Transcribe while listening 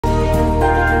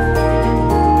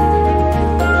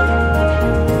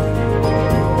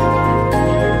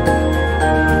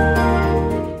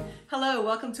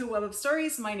welcome to Web of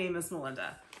Stories. My name is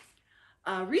Melinda.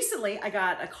 Recently, I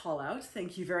got a call out,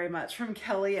 thank you very much, from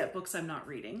Kelly at Books I'm Not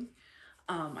Reading.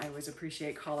 I always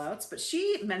appreciate call outs, but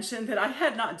she mentioned that I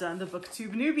had not done the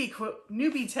BookTube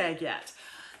Newbie tag yet.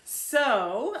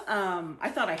 So I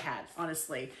thought I had,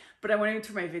 honestly, but I went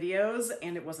through my videos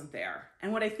and it wasn't there.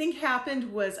 And what I think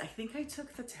happened was I think I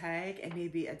took the tag and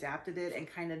maybe adapted it and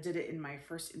kind of did it in my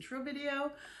first intro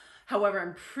video. However,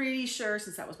 I'm pretty sure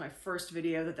since that was my first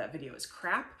video that video is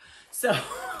crap. So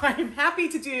I'm happy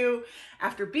to do,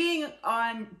 after being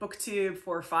on BookTube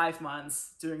for 5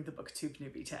 months, doing the BookTube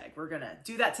Newbie tag. We're gonna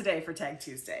do that today for Tag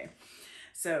Tuesday.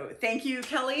 So thank you,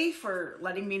 Kelly, for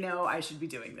letting me know I should be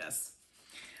doing this.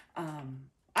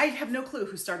 I have no clue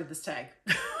who started this tag.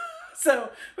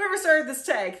 So whoever started this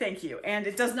tag, thank you. And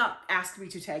it does not ask me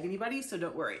to tag anybody, so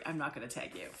don't worry, I'm not gonna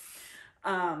tag you.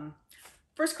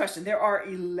 First question, there are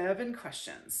 11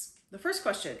 questions. The first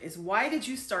question is, why did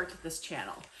you start this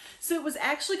channel? So it was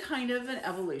actually kind of an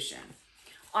evolution.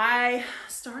 I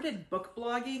started book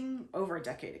blogging over a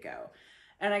decade ago,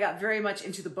 and I got very much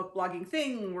into the book blogging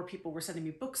thing where people were sending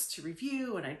me books to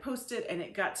review and I'd post it, and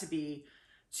it got to be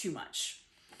too much.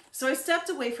 So I stepped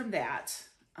away from that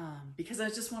because I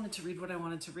just wanted to read what I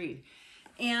wanted to read.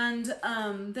 And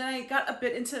then I got a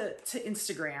bit into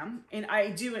Instagram, and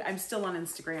I'm still on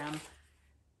Instagram.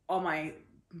 All my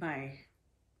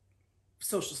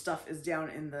social stuff is down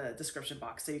in the description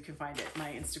box, so you can find it.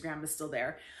 My Instagram is still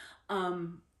there.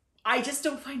 I just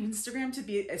don't find Instagram to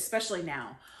be, especially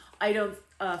now, I don't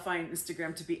find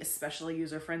Instagram to be especially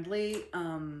user-friendly.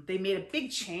 They made a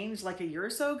big change like a year or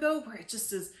so ago where it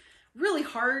just is really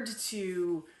hard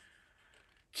to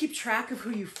keep track of who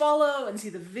you follow and see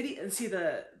the video and see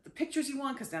the pictures you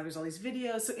want, because now there's all these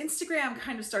videos. So Instagram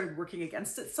kind of started working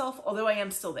against itself, although I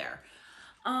am still there.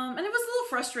 And I was a little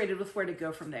frustrated with where to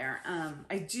go from there.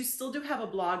 I still do have a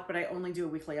blog, but I only do a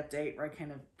weekly update where I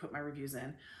kind of put my reviews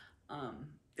in.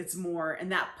 It's more,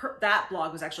 and that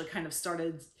blog was actually kind of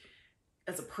started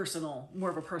as more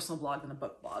of a personal blog than a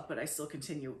book blog, but I still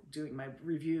continue doing my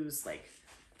reviews, like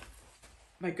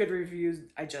my good reviews,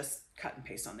 I just cut and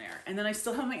paste on there. And then I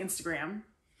still have my Instagram.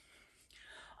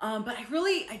 But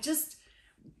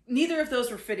neither of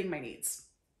those were fitting my needs.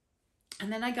 And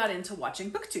then I got into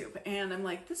watching BookTube, and I'm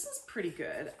like, this is pretty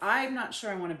good. I'm not sure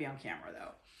I want to be on camera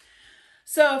though.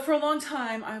 So for a long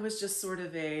time, I was just sort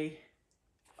of I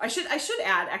should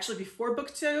add, actually, before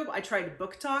BookTube, I tried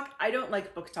BookTok. I don't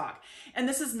like BookTok. And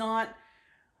I'm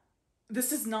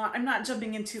not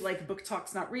jumping into like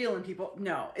BookTok's not real and people,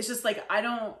 no, it's just like,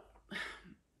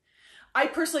 I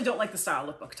personally don't like the style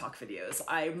of BookTok videos.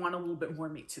 I want a little bit more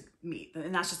meat,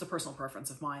 and that's just a personal preference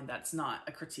of mine. That's not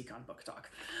a critique on BookTok.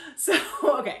 So,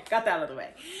 okay, got that out of the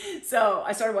way. So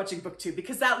I started watching BookTube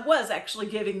because that was actually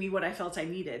giving me what I felt I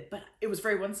needed, but it was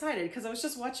very one-sided because I was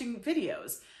just watching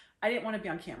videos. I didn't want to be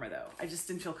on camera though. I just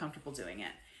didn't feel comfortable doing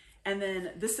it. And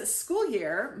then this school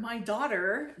year, my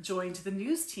daughter joined the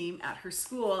news team at her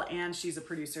school, and she's a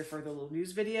producer for the little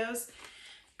news videos.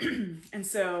 And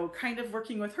so kind of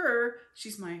working with her,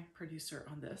 she's my producer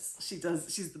on this.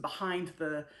 She's the behind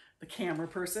the camera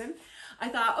person. I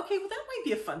thought, okay, well, that might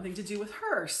be a fun thing to do with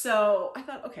her. So I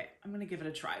thought, okay, I'm going to give it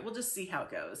a try. We'll just see how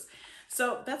it goes.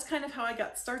 So that's kind of how I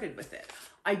got started with it.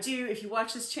 If you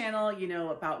watch this channel, you know,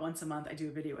 about once a month, I do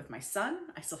a video with my son.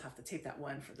 I still have to tape that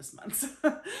one for this month.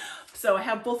 So I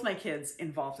have both my kids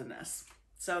involved in this.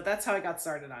 So that's how I got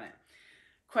started on it.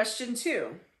 Question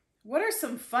 2. What are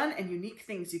some fun and unique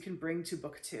things you can bring to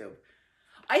BookTube?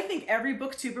 I think every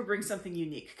BookTuber brings something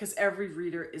unique because every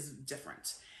reader is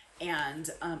different, and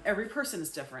every person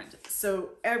is different.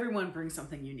 So everyone brings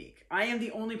something unique. I am the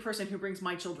only person who brings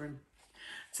my children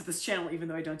to this channel, even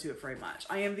though I don't do it very much.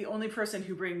 I am the only person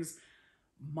who brings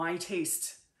my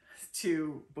taste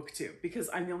to BookTube because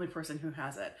I'm the only person who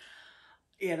has it.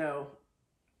 You know,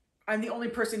 I'm the only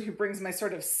person who brings my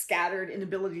sort of scattered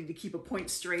inability to keep a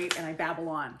point straight, and I babble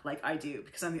on like I do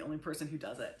because I'm the only person who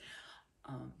does it.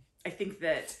 I think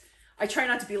that I try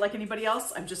not to be like anybody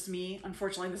else. I'm just me.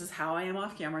 Unfortunately, this is how I am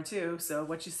off camera too. So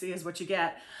what you see is what you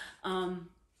get.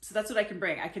 So that's what I can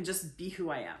bring. I can just be who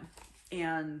I am.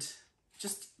 And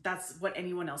that's what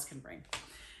anyone else can bring.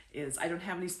 I don't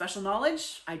have any special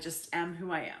knowledge. I just am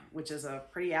who I am, which is a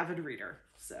pretty avid reader.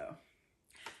 So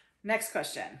next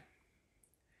question.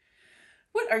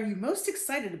 What are you most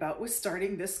excited about with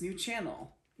starting this new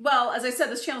channel? Well, as I said,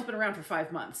 this channel's been around for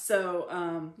 5 months.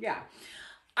 So yeah,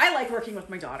 I like working with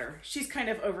my daughter. She's kind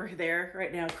of over there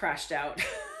right now, crashed out.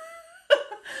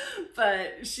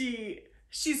 But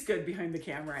she's good behind the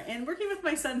camera, and working with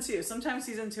my son too. Sometimes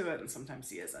he's into it and sometimes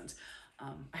he isn't.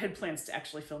 I had plans to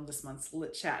actually film this month's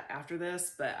lit chat after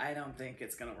this, but I don't think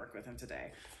it's going to work with him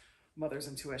today. Mother's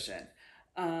intuition.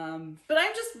 But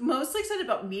I'm just mostly excited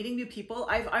about meeting new people.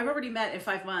 I've already met in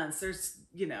 5 months. There's,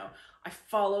 you know, I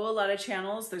follow a lot of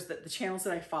channels. There's the channels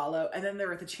that I follow, and then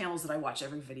there are the channels that I watch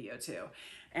every video too.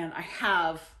 And I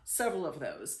have several of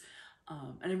those.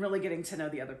 And I'm really getting to know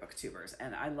the other booktubers,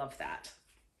 and I love that.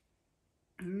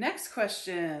 Next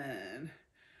question.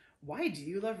 Why do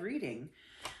you love reading?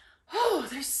 Oh,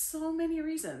 there's so many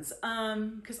reasons.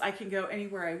 Because I can go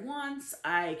anywhere I want.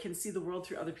 I can see the world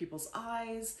through other people's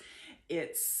eyes.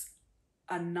 It's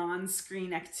a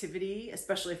non-screen activity,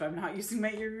 especially if I'm not using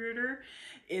my e-reader.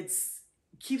 It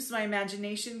keeps my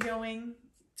imagination going.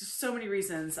 There's so many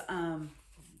reasons.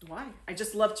 Why? I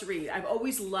just love to read. I've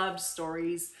always loved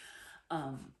stories.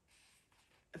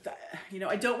 You know,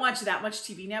 I don't watch that much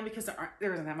TV now because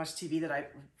there isn't that much TV that I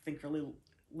think really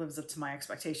lives up to my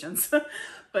expectations.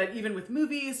 But even with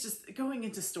movies, just going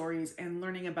into stories and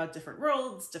learning about different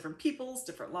worlds, different peoples,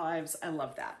 different lives, I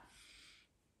love that.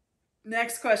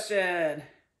 Next question.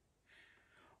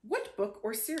 What book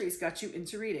or series got you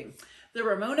into reading? The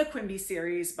Ramona Quimby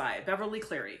series by Beverly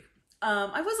Cleary.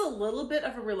 I was a little bit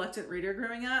of a reluctant reader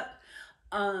growing up,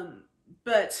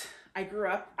 but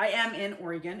I am in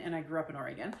Oregon, and I grew up in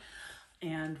Oregon.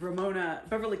 And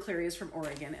Beverly Cleary is from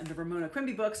Oregon, and the Ramona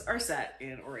Quimby books are set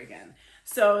in Oregon.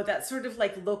 So that sort of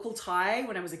like local tie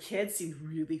when I was a kid seemed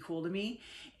really cool to me.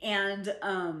 And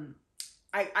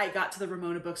I got to the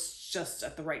Ramona books just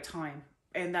at the right time.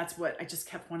 And that's what I just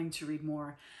kept wanting to read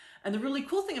more. And the really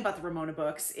cool thing about the Ramona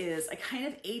books is I kind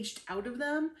of aged out of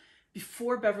them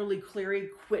before Beverly Cleary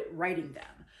quit writing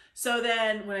them. So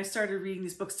then when I started reading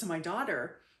these books to my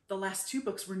daughter, the last 2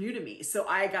 books were new to me. So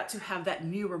I got to have that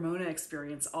new Ramona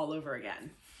experience all over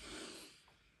again.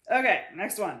 Okay,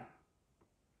 next one.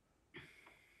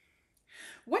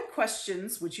 What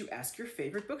questions would you ask your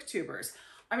favorite booktubers?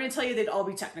 I'm going to tell you they'd all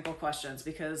be technical questions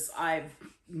because I'm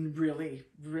really,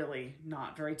 really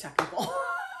not very technical.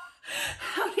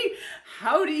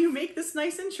 How do you make this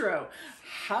nice intro?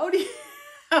 How do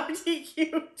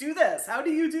you do this? How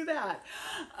do you do that?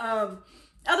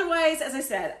 Otherwise, as I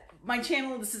said, my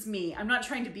channel, this is me. I'm not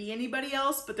trying to be anybody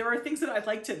else, but there are things that I'd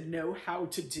like to know how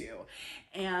to do.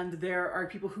 And there are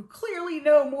people who clearly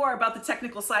know more about the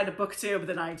technical side of BookTube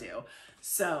than I do.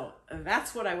 So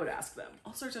that's what I would ask them.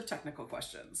 All sorts of technical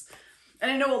questions. And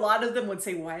I know a lot of them would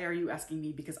say, why are you asking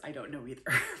me? Because I don't know either.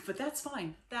 But that's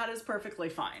fine. That is perfectly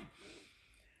fine.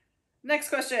 Next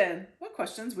question. What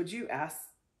questions would you ask?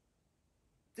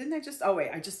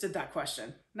 I just did that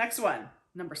question. Next one,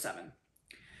 number 7.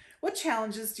 What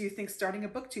challenges do you think starting a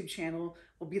BookTube channel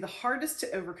will be the hardest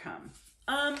to overcome?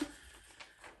 5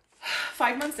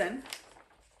 months in,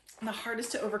 the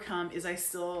hardest to overcome is I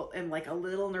still am like a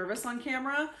little nervous on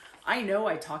camera. I know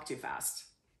I talk too fast.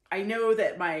 I know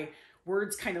that my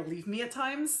words kind of leave me at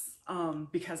times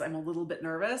because I'm a little bit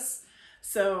nervous.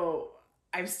 So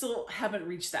I still haven't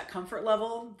reached that comfort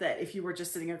level that if you were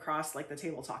just sitting across like the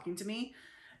table talking to me,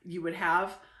 you would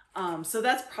have. So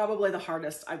that's probably the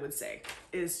hardest, I would say,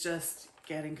 is just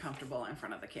getting comfortable in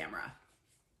front of the camera.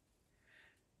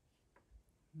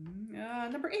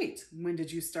 Number 8, when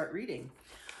did you start reading?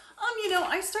 You know,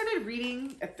 I started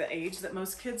reading at the age that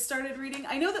most kids started reading.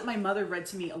 I know that my mother read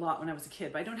to me a lot when I was a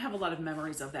kid, but I don't have a lot of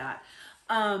memories of that.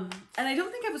 And I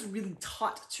don't think I was really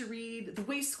taught to read the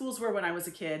way schools were when I was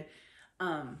a kid.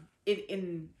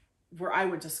 In where I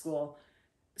went to school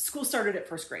started at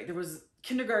 1st grade.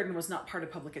 Kindergarten was not part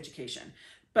of public education,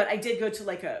 but I did go to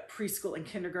like a preschool and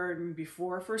kindergarten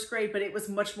before 1st grade, but it was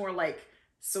much more like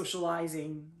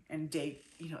socializing and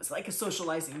it's like a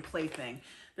socializing play thing.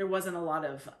 There wasn't a lot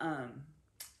of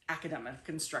academic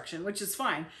instruction, which is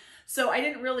fine. So I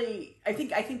didn't really, I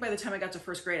think by the time I got to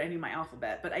 1st grade, I knew my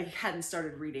alphabet, but I hadn't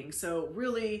started reading. So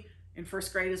really in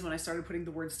 1st grade is when I started putting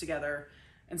the words together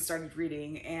and started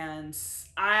reading. And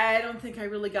I don't think I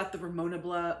really got the Ramona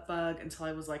bug until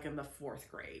I was like in the 4th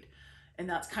grade. And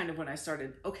that's kind of when I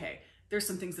started, okay, there's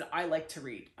some things that I like to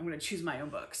read. I'm going to choose my own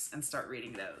books and start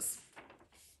reading those.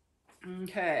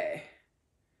 Okay.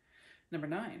 Number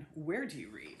 9, where do you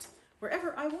read?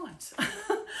 Wherever I want.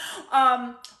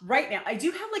 Right now, I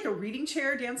do have like a reading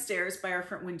chair downstairs by our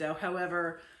front window.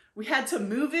 However, we had to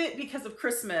move it because of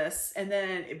Christmas, and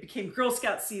then it became Girl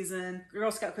Scout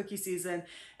cookie season,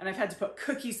 and I've had to put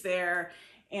cookies there,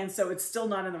 and so it's still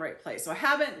not in the right place. So I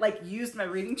haven't like used my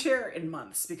reading chair in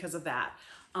months because of that.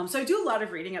 So I do a lot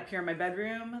of reading up here in my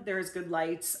bedroom. There is good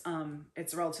light.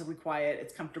 It's relatively quiet.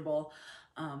 It's comfortable.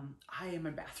 I am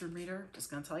a bathroom reader. Just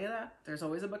gonna tell you that. There's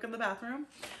always a book in the bathroom.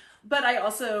 But I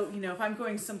also, if I'm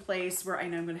going someplace where I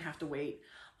know I'm gonna have to wait,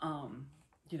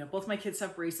 you know, both my kids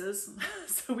have braces,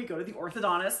 so we go to the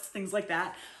orthodontist, things like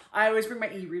that. I always bring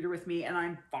my e-reader with me, and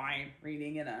I'm fine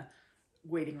reading in a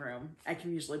waiting room. I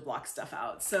can usually block stuff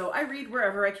out. So I read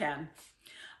wherever I can.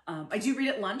 I do read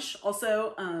at lunch.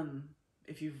 Also, I'm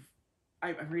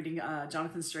reading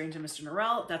Jonathan Strange and Mr.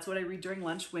 Norrell. That's what I read during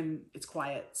lunch when it's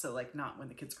quiet. So like not when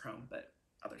the kids are home, but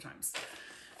other times.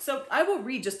 So I will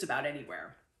read just about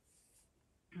anywhere.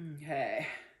 Okay.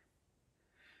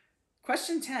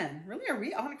 Question 10. Really? Are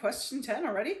we on question 10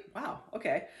 already? Wow.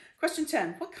 Okay. Question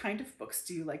 10. What kind of books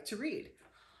do you like to read?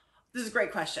 This is a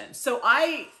great question. So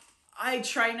I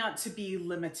try not to be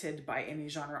limited by any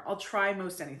genre. I'll try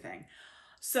most anything.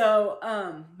 So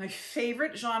my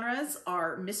favorite genres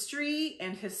are mystery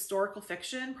and historical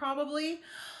fiction, probably.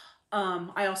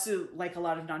 I also like a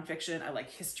lot of nonfiction. I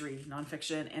like history,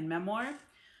 nonfiction, and memoir.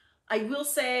 I will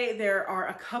say there are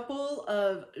a couple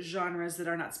of genres that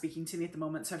are not speaking to me at the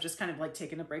moment, so I've just kind of like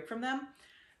taken a break from them.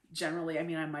 Generally, I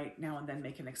mean, I might now and then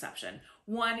make an exception.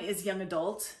 One is young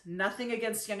adult. Nothing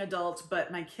against young adult,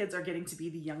 but my kids are getting to be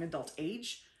the young adult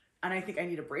age, and I think I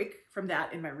need a break from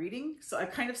that in my reading, so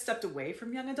I've kind of stepped away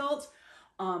from young adult.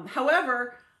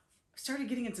 However, I started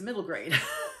getting into middle grade.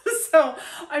 So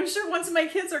I'm sure once my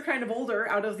kids are kind of older,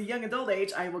 out of the young adult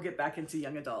age, I will get back into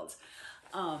young adult.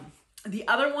 The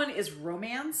other one is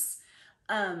romance.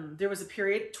 There was a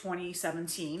period,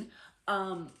 2017,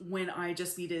 when I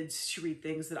just needed to read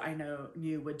things that I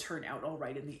knew would turn out all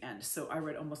right in the end. So I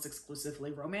read almost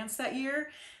exclusively romance that year.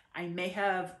 I may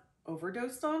have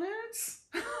overdosed on it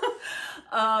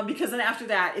because then after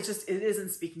that, it isn't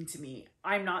speaking to me.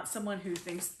 I'm not someone who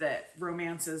thinks that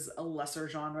romance is a lesser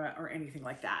genre or anything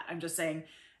like that. I'm just saying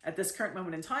at this current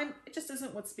moment in time, it just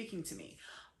isn't what's speaking to me.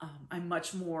 I'm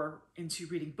much more into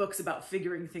reading books about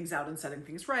figuring things out and setting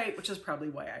things right, which is probably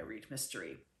why I read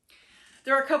mystery.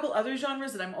 There are a couple other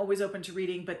genres that I'm always open to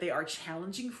reading, but they are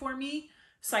challenging for me.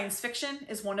 Science fiction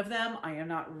is one of them. I am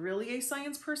not really a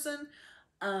science person.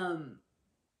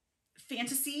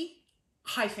 Fantasy,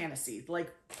 high fantasy,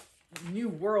 like new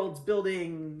worlds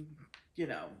building, you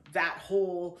know, that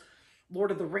whole Lord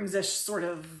of the Rings-ish sort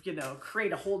of, you know,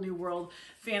 create a whole new world.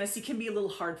 Fantasy can be a little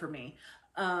hard for me.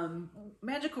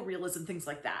 Magical realism, things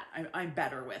like that, I'm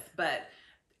better with, but,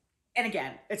 and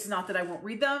again, it's not that I won't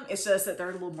read them, it's just that they're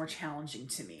a little more challenging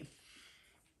to me.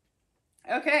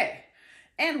 Okay,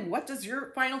 and what does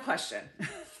your final question?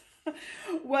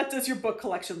 What does your book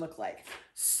collection look like?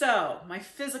 So, my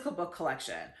physical book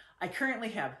collection, I currently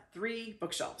have 3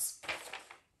 bookshelves.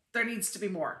 There needs to be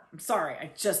more. I'm sorry,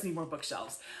 I just need more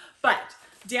bookshelves. But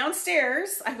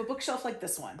downstairs, I have a bookshelf like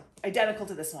this one, identical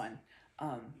to this one.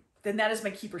 Then that is my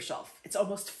keeper shelf. It's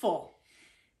almost full.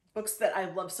 Books that I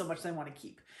love so much that I want to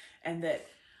keep. And that,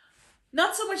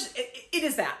 not so much, it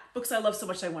is that. Books I love so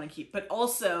much that I want to keep. But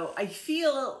also, I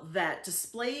feel that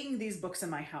displaying these books in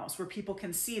my house where people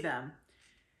can see them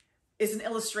is an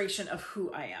illustration of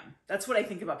who I am. That's what I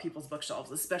think about people's bookshelves,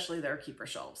 especially their keeper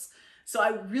shelves. So I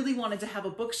really wanted to have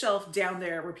a bookshelf down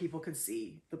there where people could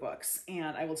see the books.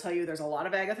 And I will tell you, there's a lot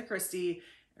of Agatha Christie.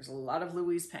 There's a lot of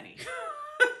Louise Penny.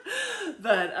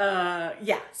 But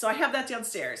yeah, so I have that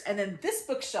downstairs. And then this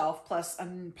bookshelf plus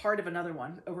part of another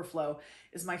one, overflow,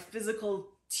 is my physical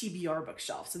TBR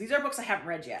bookshelf. So these are books I haven't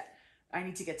read yet. I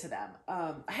need to get to them.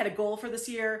 I had a goal for this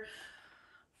year.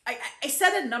 I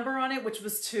set a number on it, which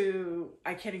was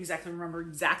I can't exactly remember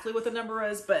exactly what the number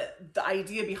is, but the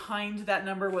idea behind that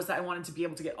number was that I wanted to be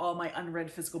able to get all my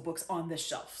unread physical books on this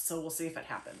shelf. So we'll see if it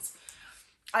happens.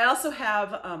 I also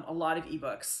have a lot of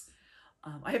ebooks.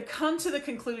 I have come to the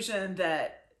conclusion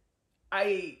that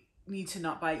I need to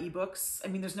not buy ebooks. I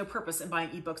mean, there's no purpose in buying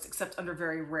ebooks except under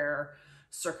very rare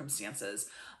circumstances.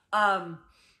 I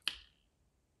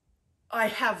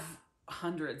have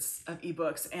hundreds of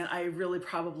ebooks, and I really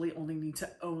probably only need to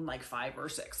own like 5 or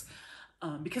 6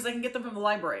 because I can get them from the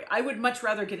library. I would much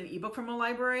rather get an ebook from a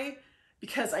library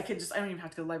because I don't even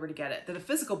have to go to the library to get it, than a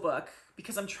physical book,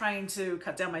 because I'm trying to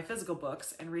cut down my physical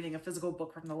books, and reading a physical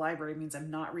book from the library means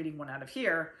I'm not reading one out of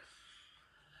here.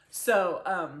 So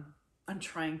I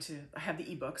have the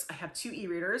ebooks. I have 2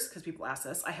 e-readers because people ask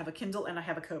this. I have a Kindle and I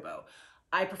have a Kobo.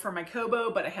 I prefer my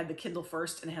Kobo, but I had the Kindle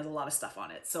first and it has a lot of stuff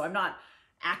on it. So I'm not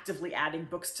actively adding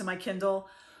books to my Kindle,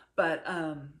 but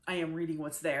I am reading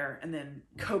what's there. And then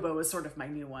Kobo is sort of my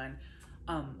new one.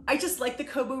 I just like the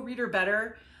Kobo reader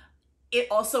better. It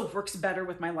also works better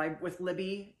with with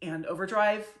Libby and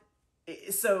Overdrive.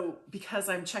 So because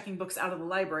I'm checking books out of the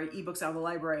library, ebooks out of the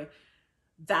library,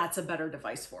 that's a better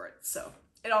device for it. So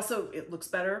it looks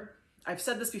better. I've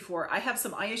said this before. I have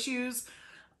some eye issues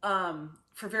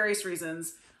for various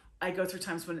reasons. I go through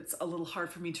times when it's a little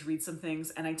hard for me to read some things,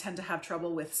 and I tend to have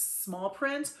trouble with small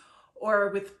print or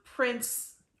with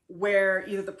prints where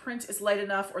either the print is light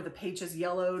enough or the page is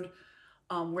yellowed,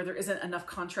 where there isn't enough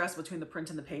contrast between the print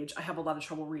and the page. I have a lot of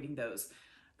trouble reading those.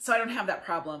 So I don't have that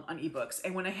problem on ebooks.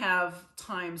 And when I have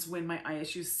times when my eye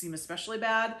issues seem especially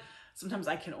bad, sometimes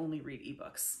I can only read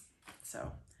ebooks.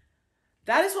 So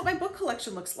that is what my book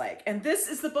collection looks like. And this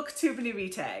is the BookTube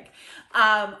Newbie tag.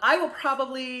 I'm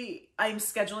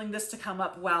scheduling this to come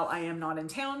up while I am not in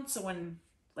town. So when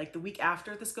like the week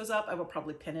after this goes up, I will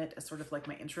probably pin it as sort of like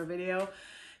my intro video,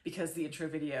 because the intro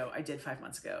video I did 5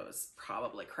 months ago is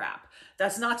probably crap.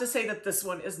 That's not to say that this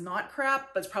one is not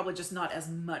crap, but it's probably just not as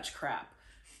much crap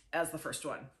as the first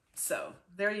one. So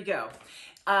there you go.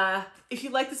 If you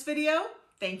like this video,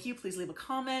 thank you. Please leave a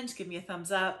comment, give me a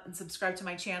thumbs up, and subscribe to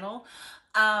my channel.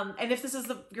 And if this is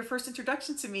your first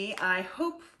introduction to me, I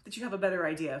hope that you have a better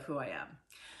idea of who I am.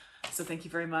 So thank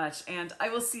you very much, and I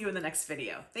will see you in the next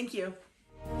video. Thank you.